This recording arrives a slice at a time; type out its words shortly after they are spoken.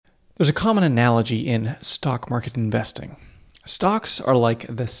There's a common analogy in stock market investing. Stocks are like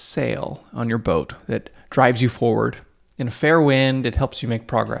the sail on your boat that drives you forward. In a fair wind, it helps you make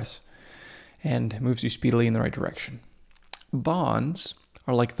progress and moves you speedily in the right direction. Bonds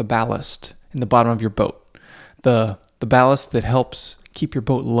are like the ballast in the bottom of your boat. The ballast that helps keep your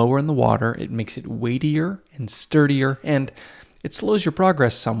boat lower in the water. It makes it weightier and sturdier, and it slows your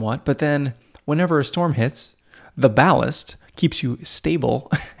progress somewhat. But then whenever a storm hits, the ballast keeps you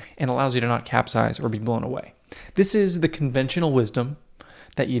stable and allows you to not capsize or be blown away. This is the conventional wisdom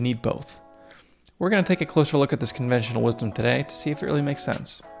that you need both. We're going to take a closer look at this conventional wisdom today to see if it really makes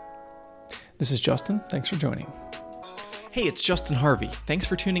sense. This is Justin. Thanks for joining. Hey, it's Justin Harvey. Thanks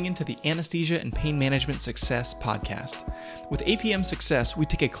for tuning into the Anesthesia and Pain Management Success podcast. With APM Success, we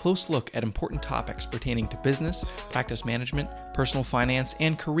take a close look at important topics pertaining to business, practice management, personal finance,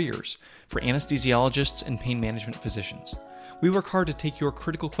 and careers for anesthesiologists and pain management physicians. We work hard to take your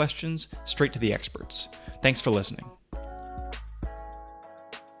critical questions straight to the experts. Thanks for listening.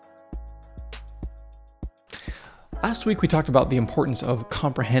 Last week, we talked about the importance of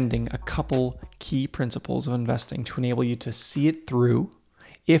comprehending a couple key principles of investing to enable you to see it through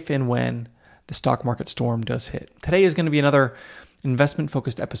if and when the stock market storm does hit. Today is going to be another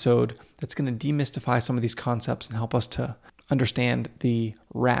investment-focused episode that's going to demystify some of these concepts and help us to understand the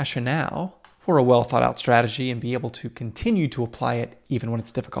rationale for a well-thought-out strategy and be able to continue to apply it even when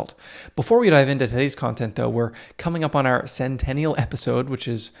it's difficult. Before we dive into today's content, though, we're coming up on our centennial episode, which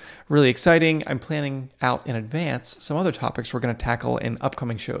is really exciting. I'm planning out in advance some other topics we're going to tackle in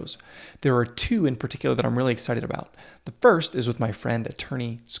upcoming shows. There are two in particular that I'm really excited about. The first is with my friend,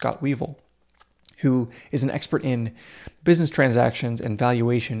 attorney Scott Weevil, who is an expert in business transactions and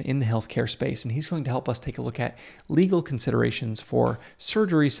valuation in the healthcare space. And he's going to help us take a look at legal considerations for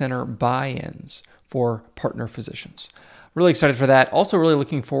surgery center buy-ins for partner physicians. Really excited for that. Also really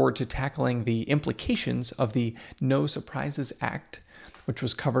looking forward to tackling the implications of the No Surprises Act, which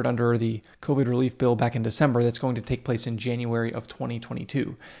was covered under the COVID relief bill back in December that's going to take place in January of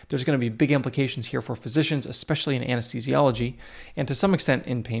 2022. There's going to be big implications here for physicians, especially in anesthesiology, and to some extent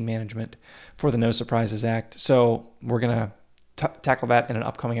in pain management for the No Surprises Act. So we're going to tackle that in an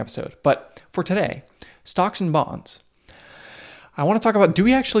upcoming episode. But for today, stocks and bonds. I want to talk about, do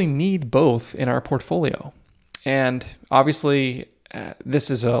we actually need both in our portfolio? And obviously, this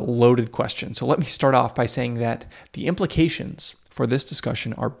is a loaded question. So let me start off by saying that the implications for this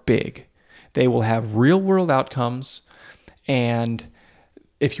discussion are big. They will have real-world outcomes, and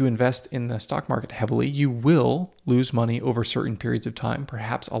if you invest in the stock market heavily, you will lose money over certain periods of time,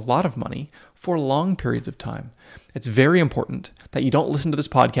 perhaps a lot of money for long periods of time. It's very important that you don't listen to this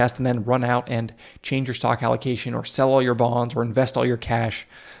podcast and then run out and change your stock allocation or sell all your bonds or invest all your cash.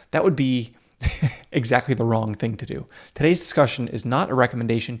 That would be exactly the wrong thing to do. Today's discussion is not a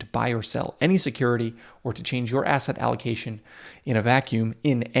recommendation to buy or sell any security or to change your asset allocation in a vacuum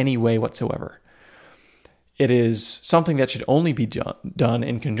in any way whatsoever. It is something that should only be done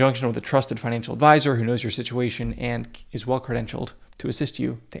in conjunction with a trusted financial advisor who knows your situation and is well credentialed to assist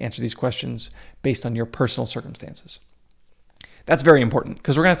you to answer these questions based on your personal circumstances. That's very important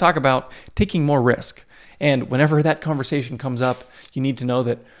because we're going to talk about taking more risk. And whenever that conversation comes up, you need to know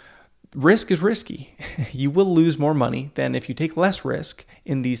that risk is risky. You will lose more money than if you take less risk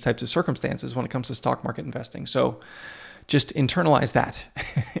in these types of circumstances when it comes to stock market investing. So just internalize that.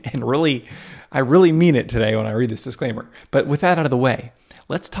 And I really mean it today when I read this disclaimer. But with that out of the way,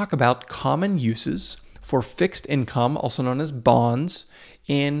 let's talk about common uses for fixed income, also known as bonds,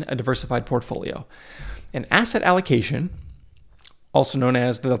 in a diversified portfolio. An asset allocation, also known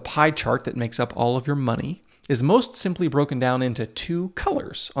as the pie chart that makes up all of your money, is most simply broken down into two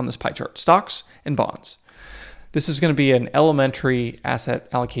colors on this pie chart, stocks and bonds. This is going to be an elementary asset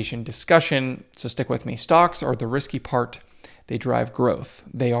allocation discussion, so stick with me. Stocks are the risky part. They drive growth.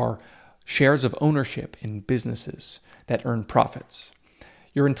 They are shares of ownership in businesses that earn profits.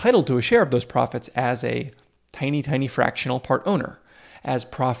 You're entitled to a share of those profits as a tiny, tiny fractional part owner. As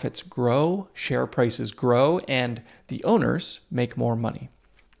profits grow, share prices grow, and the owners make more money.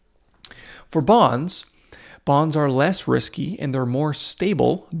 For bonds are less risky and they're more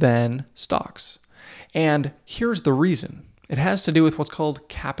stable than stocks. And here's the reason. It has to do with what's called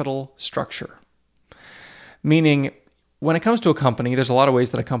capital structure. Meaning, when it comes to a company, there's a lot of ways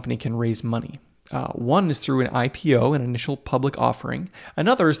that a company can raise money. One is through an IPO, an initial public offering.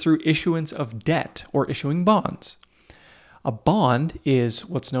 Another is through issuance of debt or issuing bonds. A bond is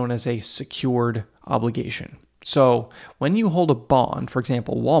what's known as a secured obligation. So when you hold a bond, for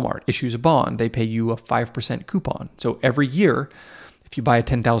example, Walmart issues a bond, they pay you a 5% coupon. So every year, if you buy a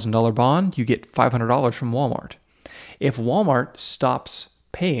 $10,000 bond, you get $500 from Walmart. If Walmart stops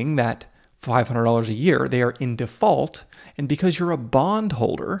paying that $500 a year. They are in default. And because you're a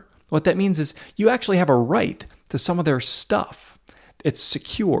bondholder, what that means is you actually have a right to some of their stuff. It's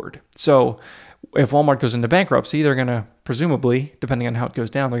secured. So if Walmart goes into bankruptcy, they're going to presumably, depending on how it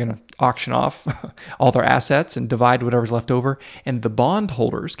goes down, they're going to auction off all their assets and divide whatever's left over. And the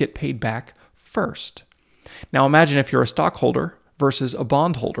bondholders get paid back first. Now imagine if you're a stockholder versus a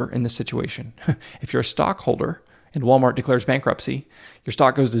bondholder in this situation. If you're a stockholder and Walmart declares bankruptcy, your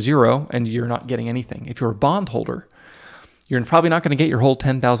stock goes to zero and you're not getting anything. If you're a bondholder, you're probably not going to get your whole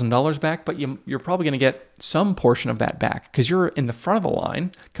 $10,000 back, but you're probably going to get some portion of that back because you're in the front of the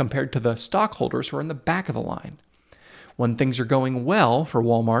line compared to the stockholders who are in the back of the line. When things are going well for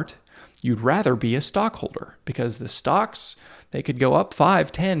Walmart, you'd rather be a stockholder because the stocks, they could go up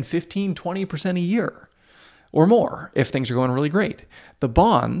 5, 10, 15, 20% a year or more if things are going really great. The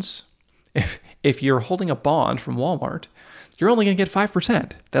bonds, if you're holding a bond from Walmart, you're only going to get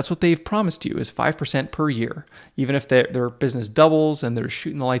 5%. That's what they've promised you is 5% per year. Even if their business doubles and they're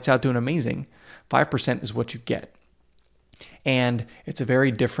shooting the lights out doing amazing, 5% is what you get. And it's a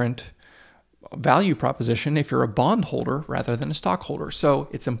very different value proposition if you're a bondholder rather than a stockholder. So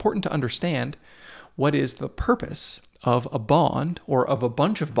it's important to understand what is the purpose of a bond or of a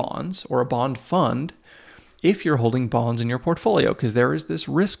bunch of bonds or a bond fund if you're holding bonds in your portfolio, because there is this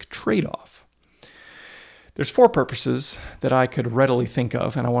risk trade-off. There's 4 purposes that I could readily think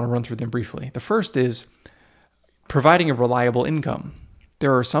of, and I want to run through them briefly. The first is providing a reliable income.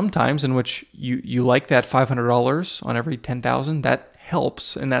 There are some times in which you like that $500 on every $10,000. That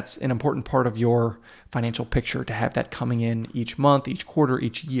helps, and that's an important part of your financial picture to have that coming in each month, each quarter,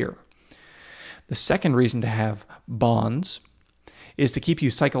 each year. The second reason to have bonds is to keep you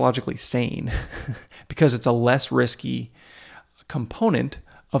psychologically sane because it's a less risky component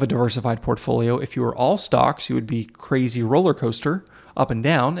of a diversified portfolio. If you were all stocks, you would be crazy roller coaster up and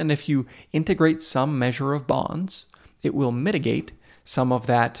down. And if you integrate some measure of bonds, it will mitigate some of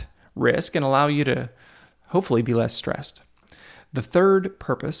that risk and allow you to hopefully be less stressed. The third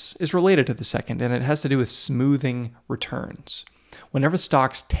purpose is related to the second, and it has to do with smoothing returns. Whenever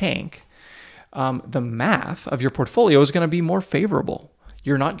stocks tank, the math of your portfolio is going to be more favorable.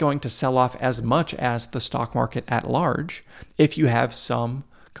 You're not going to sell off as much as the stock market at large if you have some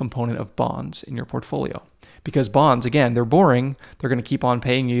component of bonds in your portfolio. Because bonds, again, they're boring. They're going to keep on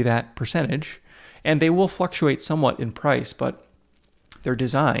paying you that percentage, and they will fluctuate somewhat in price, but they're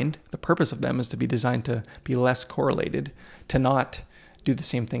designed, the purpose of them is to be designed to be less correlated, to not do the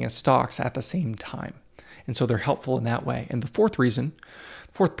same thing as stocks at the same time. And so they're helpful in that way. And the fourth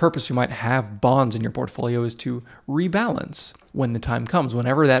purpose you might have bonds in your portfolio is to rebalance when the time comes,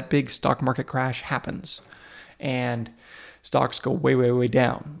 whenever that big stock market crash happens and stocks go way, way, way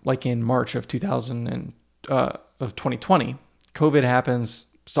down. Like in March of 2020, COVID happens,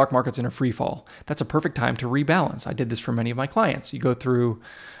 stock market's in a free fall. That's a perfect time to rebalance. I did this for many of my clients. You go through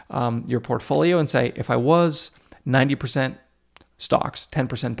your portfolio and say, if I was 90% stocks,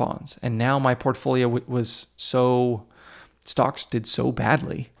 10% bonds, and now my portfolio was stocks did so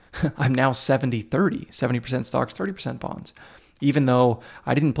badly, I'm now 70-30, 70% stocks, 30% bonds. Even though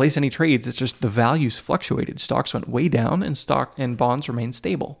I didn't place any trades, it's just the values fluctuated. Stocks went way down and bonds remained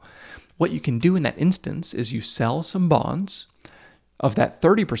stable. What you can do in that instance is you sell some bonds. Of that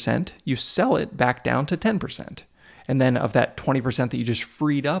 30%, you sell it back down to 10%. And then of that 20% that you just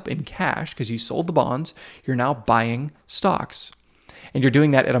freed up in cash because you sold the bonds, you're now buying stocks. And you're doing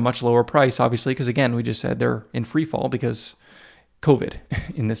that at a much lower price, obviously, because again, we just said they're in free fall because COVID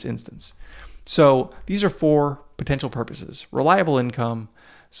in this instance. So these are 4 potential purposes: reliable income,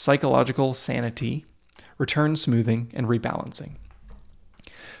 psychological sanity, return smoothing, and rebalancing.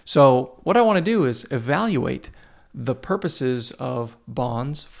 So what I want to do is evaluate the purposes of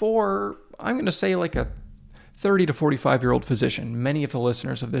bonds for, I'm going to say, like a 30 to 45-year-old physician, many of the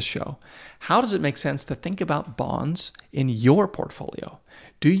listeners of this show. How does it make sense to think about bonds in your portfolio?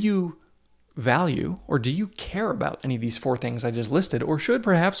 Do you value or do you care about any of these 4 things I just listed, or should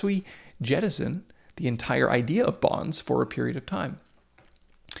perhaps we jettison the entire idea of bonds for a period of time?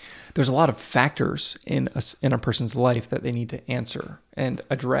 There's a lot of factors in a person's life that they need to answer and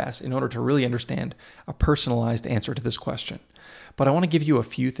address in order to really understand a personalized answer to this question. But I want to give you a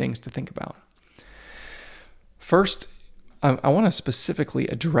few things to think about. First, I want to specifically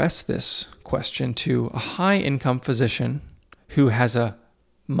address this question to a high-income physician who has a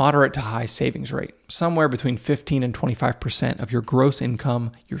moderate to high savings rate, somewhere between 15 and 25% of your gross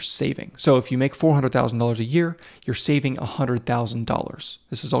income you're saving. So if you make $400,000 a year, you're saving $100,000.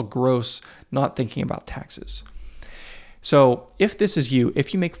 This is all gross, not thinking about taxes. So if this is you,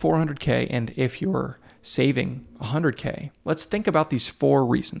 if you make $400K and if you're saving 100K, let's think about these 4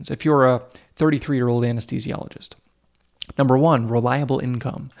 reasons. If you're a 33-year-old anesthesiologist, number 1, reliable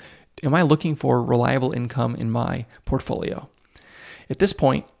income. Am I looking for reliable income in my portfolio? At this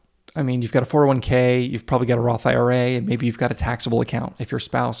point, I mean, you've got a 401k, you've probably got a Roth IRA, and maybe you've got a taxable account. If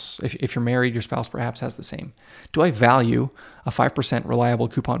you're married, your spouse perhaps has the same. Do I value a 5% reliable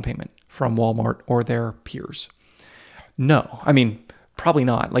coupon payment from Walmart or their peers? No. I mean, probably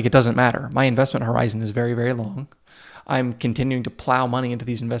not. Like, it doesn't matter. My investment horizon is very, very long. I'm continuing to plow money into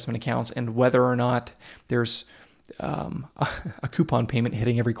these investment accounts, and whether or not there's a coupon payment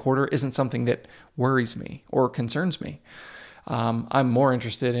hitting every quarter isn't something that worries me or concerns me. I'm more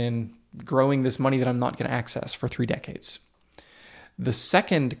interested in growing this money that I'm not going to access for 3 decades. The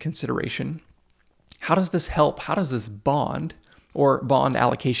second consideration, how does this help? How does this bond or bond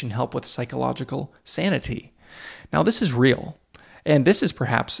allocation help with psychological sanity? Now, this is real, and this is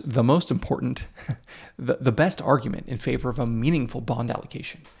perhaps the most important, the best argument in favor of a meaningful bond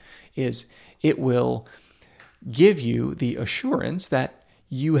allocation is it will give you the assurance that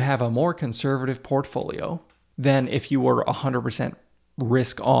you have a more conservative portfolio than if you were 100%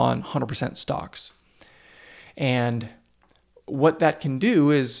 risk on 100% stocks. And what that can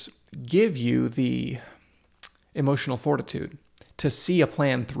do is give you the emotional fortitude to see a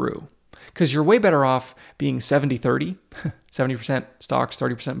plan through. Because you're way better off being 70-30, 70% stocks,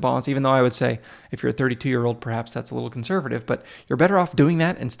 30% bonds, even though I would say if you're a 32-year-old, perhaps that's a little conservative, but you're better off doing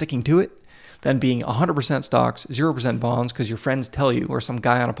that and sticking to it than being 100% stocks, 0% bonds because your friends tell you, or some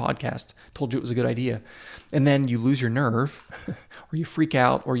guy on a podcast told you it was a good idea. And then you lose your nerve, or you freak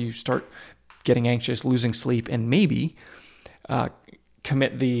out, or you start getting anxious, losing sleep, and maybe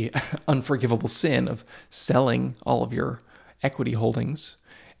commit the unforgivable sin of selling all of your equity holdings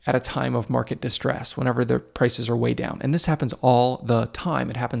at a time of market distress, whenever the prices are way down. And this happens all the time.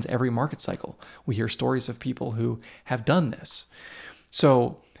 It happens every market cycle. We hear stories of people who have done this.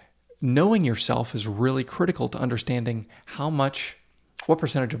 So knowing yourself is really critical to understanding what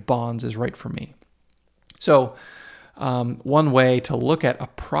percentage of bonds is right for me. So one way to look at a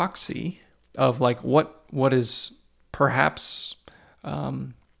proxy of like what is perhaps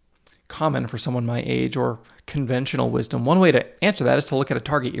common for someone my age or conventional wisdom, one way to answer that is to look at a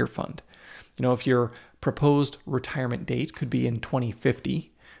target year fund. You know, if your proposed retirement date could be in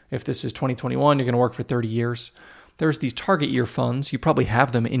 2050, if this is 2021, you're going to work for 30 years. There's these target year funds. You probably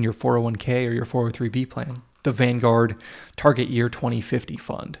have them in your 401k or your 403b plan, the Vanguard Target Year 2050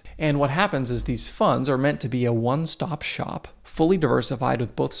 Fund. And what happens is these funds are meant to be a one-stop shop, fully diversified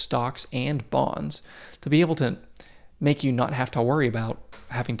with both stocks and bonds, to be able to make you not have to worry about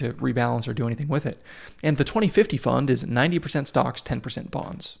having to rebalance or do anything with it. And the 2050 fund is 90% stocks, 10%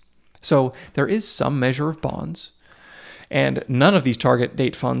 bonds. So there is some measure of bonds, and none of these target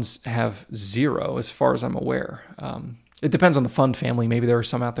date funds have zero as far as I'm aware. It depends on the fund family. Maybe there are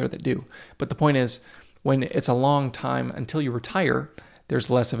some out there that do. But the point is, when it's a long time until you retire, there's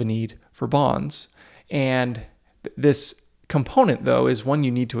less of a need for bonds. And this component, though, is one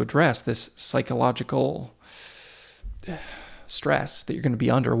you need to address, this psychological stress that you're going to be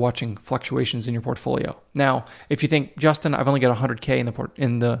under watching fluctuations in your portfolio. Now, if you think, Justin, I've only got 100K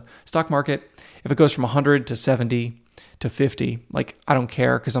in the stock market. If it goes from 100 to 70 to 50, like I don't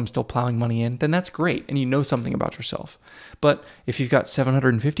care because I'm still plowing money in, then that's great. And you know something about yourself. But if you've got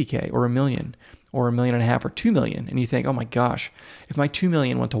 750K or $1 million or $1.5 million or $2 million, and you think, oh my gosh, if my 2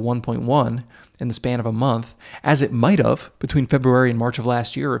 million went to 1.1 in the span of a month, as it might have between February and March of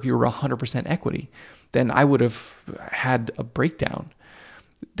last year, if you were 100% equity, then I would have had a breakdown.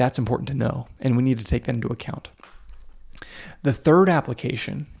 That's important to know, and we need to take that into account. The third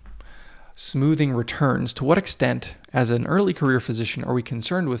application, smoothing returns. To what extent, as an early career physician, are we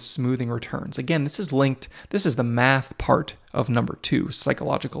concerned with smoothing returns? Again, this is the math part of number 2,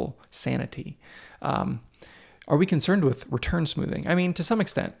 psychological sanity. Are we concerned with return smoothing? I mean, to some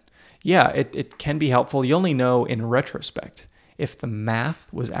extent, yeah, it can be helpful. You only know in retrospect if the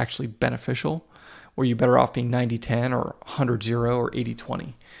math was actually beneficial. Were you better off being 90-10 or 100-0 or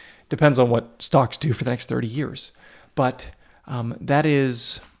 80-20? Depends on what stocks do for the next 30 years. But that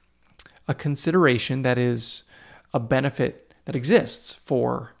is a consideration, that is a benefit that exists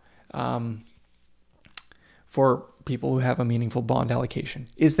for people who have a meaningful bond allocation.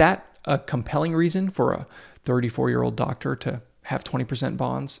 Is that a compelling reason for a 34-year-old doctor to have 20%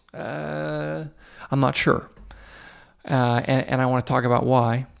 bonds? I'm not sure. And I want to talk about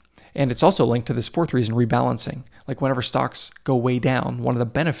why. And it's also linked to this fourth reason, rebalancing. Like whenever stocks go way down, one of the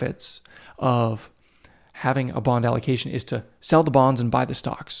benefits of having a bond allocation is to sell the bonds and buy the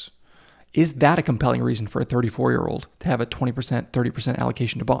stocks. Is that a compelling reason for a 34-year-old to have a 20%, 30%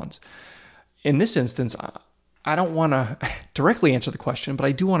 allocation to bonds? in this instance, I don't want to directly answer the question, but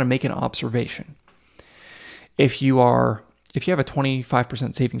I do want to make an observation. If you have a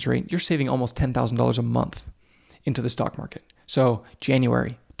 25% savings rate, you're saving almost $10,000 a month into the stock market. So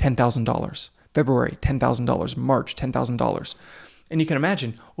January, $10,000, February, $10,000, March, $10,000. And you can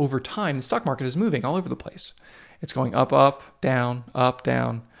imagine over time, the stock market is moving all over the place. It's going up, down, up,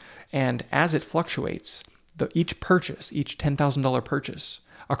 down. And as it fluctuates, each $10,000 purchase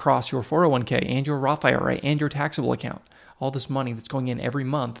across your 401k and your Roth IRA and your taxable account, all this money that's going in every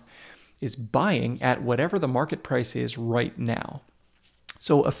month is buying at whatever the market price is right now.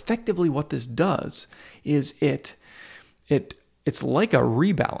 So effectively what this does is it's like a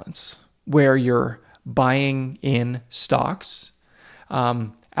rebalance where you're buying in stocks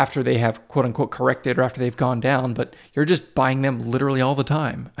after they have quote unquote corrected or after they've gone down, but you're just buying them literally all the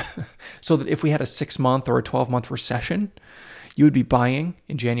time. So that if we had a 6-month or a 12-month recession, you would be buying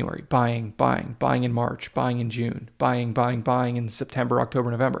in January, buying in March, buying in June, buying in September,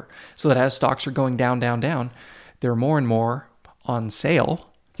 October, November. So that as stocks are going down, they're more and more on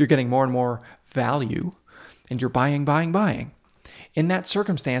sale. You're getting more and more value and you're buying. In that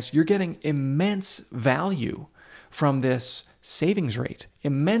circumstance, you're getting immense value from this savings rate,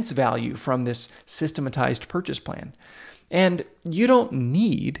 immense value from this systematized purchase plan. And you don't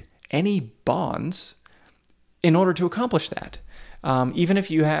need any bonds in order to accomplish that. Even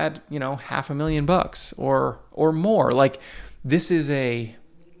if you had, $500,000 or more, like this is a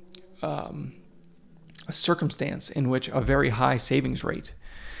circumstance in which a very high savings rate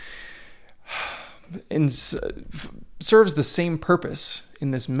serves the same purpose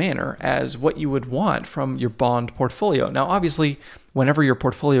in this manner as what you would want from your bond portfolio. Now, obviously, whenever your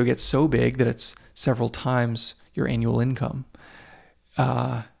portfolio gets so big that it's several times your annual income,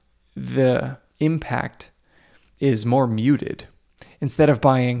 the impact is more muted. Instead of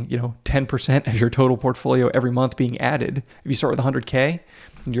buying, 10% of your total portfolio every month being added, if you start with $100K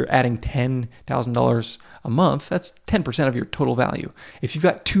and you're adding $10,000 a month, that's 10% of your total value. If you've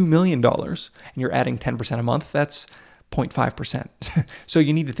got $2 million and you're adding 10% a month, that's 0.5%. So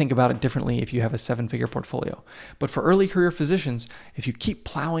you need to think about it differently if you have a 7-figure portfolio. But for early career physicians, if you keep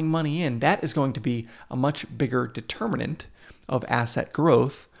plowing money in, that is going to be a much bigger determinant of asset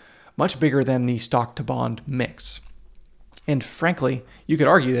growth, much bigger than the stock to bond mix. And frankly, you could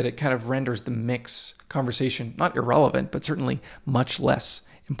argue that it kind of renders the mix conversation not irrelevant, but certainly much less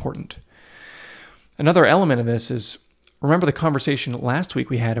important. Another element of this is, remember the conversation last week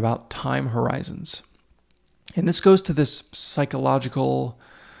we had about time horizons. And this goes to this psychological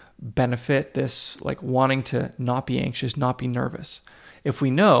benefit, this like wanting to not be anxious, not be nervous. If we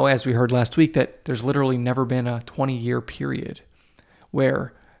know, as we heard last week, that there's literally never been a 20-year period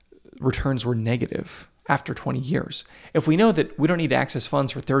where returns were negative after 20 years. If we know that we don't need to access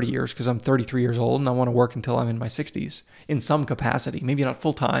funds for 30 years because I'm 33 years old and I want to work until I'm in my 60s in some capacity, maybe not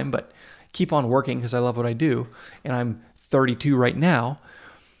full time, but keep on working because I love what I do, and I'm 32 right now,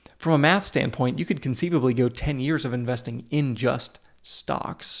 from a math standpoint, you could conceivably go 10 years of investing in just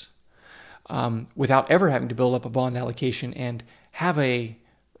stocks without ever having to build up a bond allocation and have a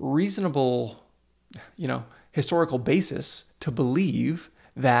reasonable, historical basis to believe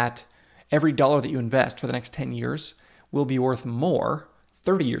that every dollar that you invest for the next 10 years will be worth more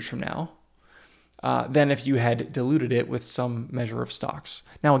 30 years from now than if you had diluted it with some measure of stocks.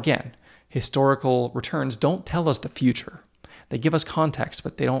 Now, again, historical returns don't tell us the future. They give us context,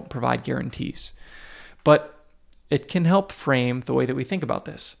 but they don't provide guarantees. But it can help frame the way that we think about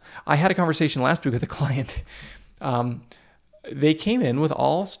this. I had a conversation last week with a client. They came in with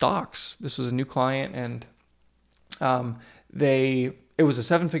all stocks. This was a new client, and it was a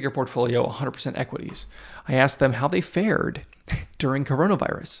 7-figure portfolio, 100% equities. I asked them how they fared during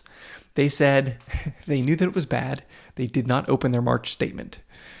coronavirus. They said they knew that it was bad. They did not open their March statement.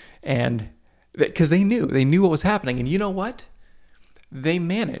 And because they knew what was happening. And you know what? They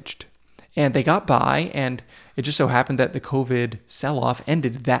managed and they got by, and it just so happened that the COVID sell-off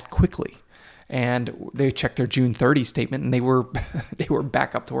ended that quickly. And they checked their June 30 statement and they were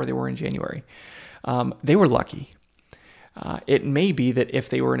back up to where they were in January. They were lucky. It may be that if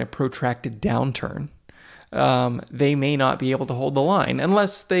they were in a protracted downturn, they may not be able to hold the line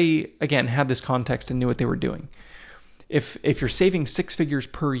unless they, again, had this context and knew what they were doing. If you're saving 6 figures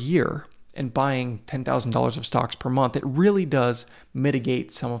per year and buying $10,000 of stocks per month, it really does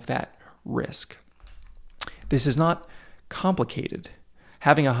mitigate some of that risk. This is not complicated.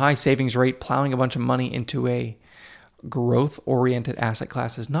 Having a high savings rate, plowing a bunch of money into a growth-oriented asset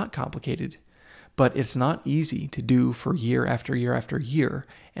class is not complicated, but it's not easy to do for year after year after year,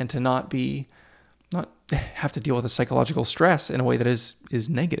 and to not have to deal with the psychological stress in a way that is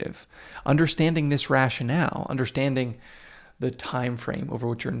negative. Understanding this rationale, understanding the time frame over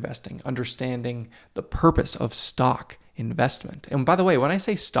which you're investing, understanding the purpose of stock investment. And by the way, when I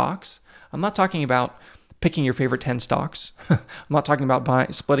say stocks, I'm not talking about picking your favorite 10 stocks. I'm not talking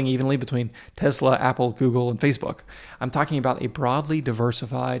about splitting evenly between Tesla, Apple, Google, and Facebook. I'm talking about a broadly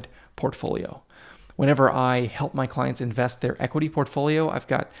diversified portfolio. Whenever I help my clients invest their equity portfolio, I've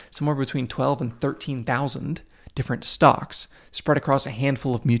got somewhere between 12 and 13,000 different stocks spread across a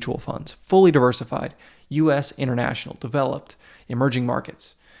handful of mutual funds, fully diversified, U.S., international, developed, emerging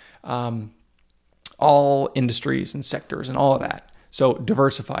markets, all industries and sectors and all of that. So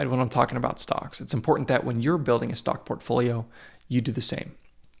diversified when I'm talking about stocks. It's important that when you're building a stock portfolio, you do the same.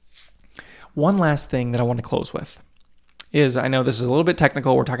 One last thing that I want to close with is, I know this is a little bit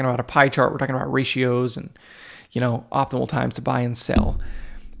technical. We're talking about a pie chart. We're talking about ratios and, optimal times to buy and sell.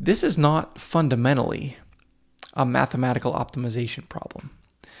 This is not fundamentally a mathematical optimization problem.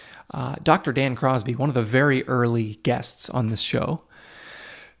 Dr. Dan Crosby, one of the very early guests on this show,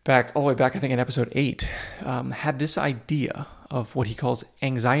 all the way back, I think in episode 8, had this idea of what he calls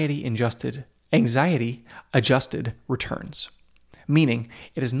anxiety-adjusted returns, meaning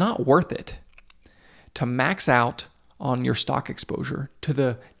it is not worth it to max out on your stock exposure to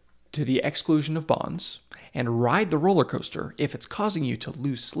the exclusion of bonds and ride the roller coaster if it's causing you to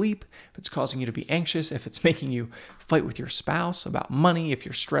lose sleep, if it's causing you to be anxious, if it's making you fight with your spouse about money, if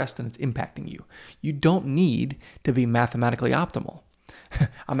you're stressed and it's impacting you. You don't need to be mathematically optimal.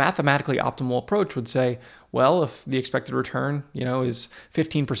 A mathematically optimal approach would say, well, if the expected return, is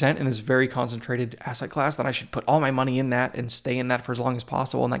 15% in this very concentrated asset class, then I should put all my money in that and stay in that for as long as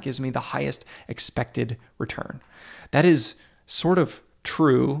possible. And that gives me the highest expected return. That is sort of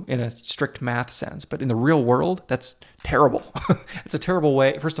true in a strict math sense, but in the real world, that's terrible. It's a terrible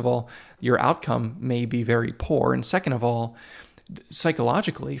way. First of all, your outcome may be very poor. And second of all,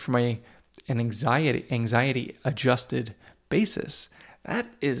 psychologically, from an anxiety adjusted basis, that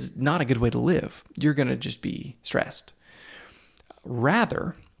is not a good way to live. You're going to just be stressed.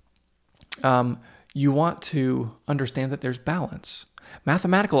 Rather, you want to understand that there's balance.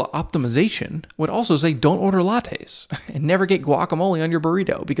 Mathematical optimization would also say don't order lattes and never get guacamole on your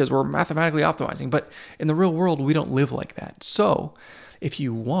burrito because we're mathematically optimizing. But in the real world, we don't live like that. So if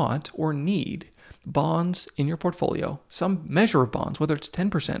you want or need bonds in your portfolio, some measure of bonds, whether it's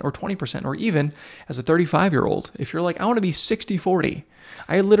 10% or 20%, or even as a 35-year-old, if you're like, I want to be 60-40,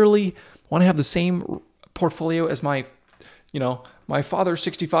 I literally want to have the same portfolio as my father's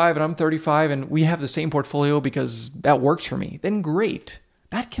 65 and I'm 35 and we have the same portfolio because that works for me, then great.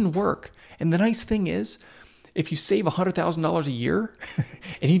 That can work. And the nice thing is, if you save $100,000 a year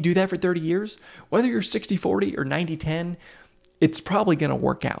and you do that for 30 years, whether you're 60-40 or 90-10, it's probably going to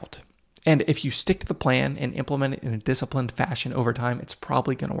work out. And if you stick to the plan and implement it in a disciplined fashion over time, it's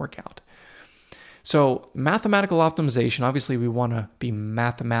probably going to work out. So mathematical optimization, obviously we want to be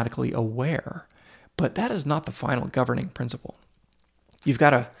mathematically aware, but that is not the final governing principle. You've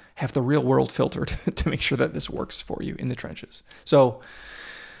got to have the real world filtered to make sure that this works for you in the trenches. So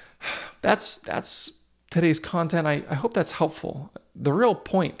that's today's content. I hope that's helpful. The real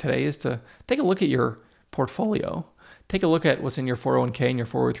point today is to take a look at your portfolio. Take a look at what's in your 401k and your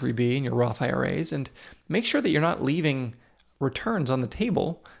 403b and your Roth IRAs and make sure that you're not leaving returns on the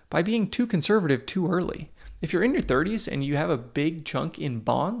table by being too conservative too early. If you're in your 30s and you have a big chunk in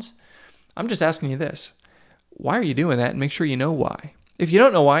bonds, I'm just asking you this. Why are you doing that? And make sure you know why. If you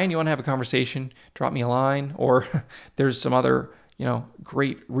don't know why and you want to have a conversation, drop me a line, or there's some other,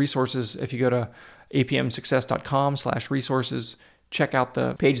 great resources. If you go to apmsuccess.com/resources, check out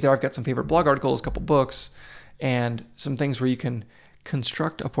the page there. I've got some favorite blog articles, a couple books, and some things where you can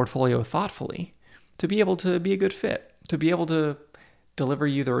construct a portfolio thoughtfully to be able to be a good fit, to be able to deliver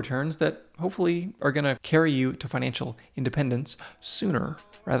you the returns that hopefully are going to carry you to financial independence sooner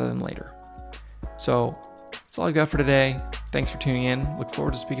rather than later. So that's all I've got for today. Thanks for tuning in. Look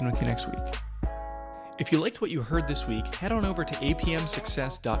forward to speaking with you next week. If you liked what you heard this week, head on over to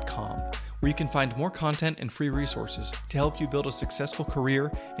apmsuccess.com, where you can find more content and free resources to help you build a successful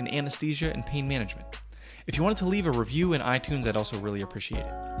career in anesthesia and pain management. If you wanted to leave a review in iTunes, I'd also really appreciate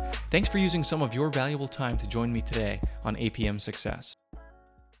it. Thanks for using some of your valuable time to join me today on APM Success.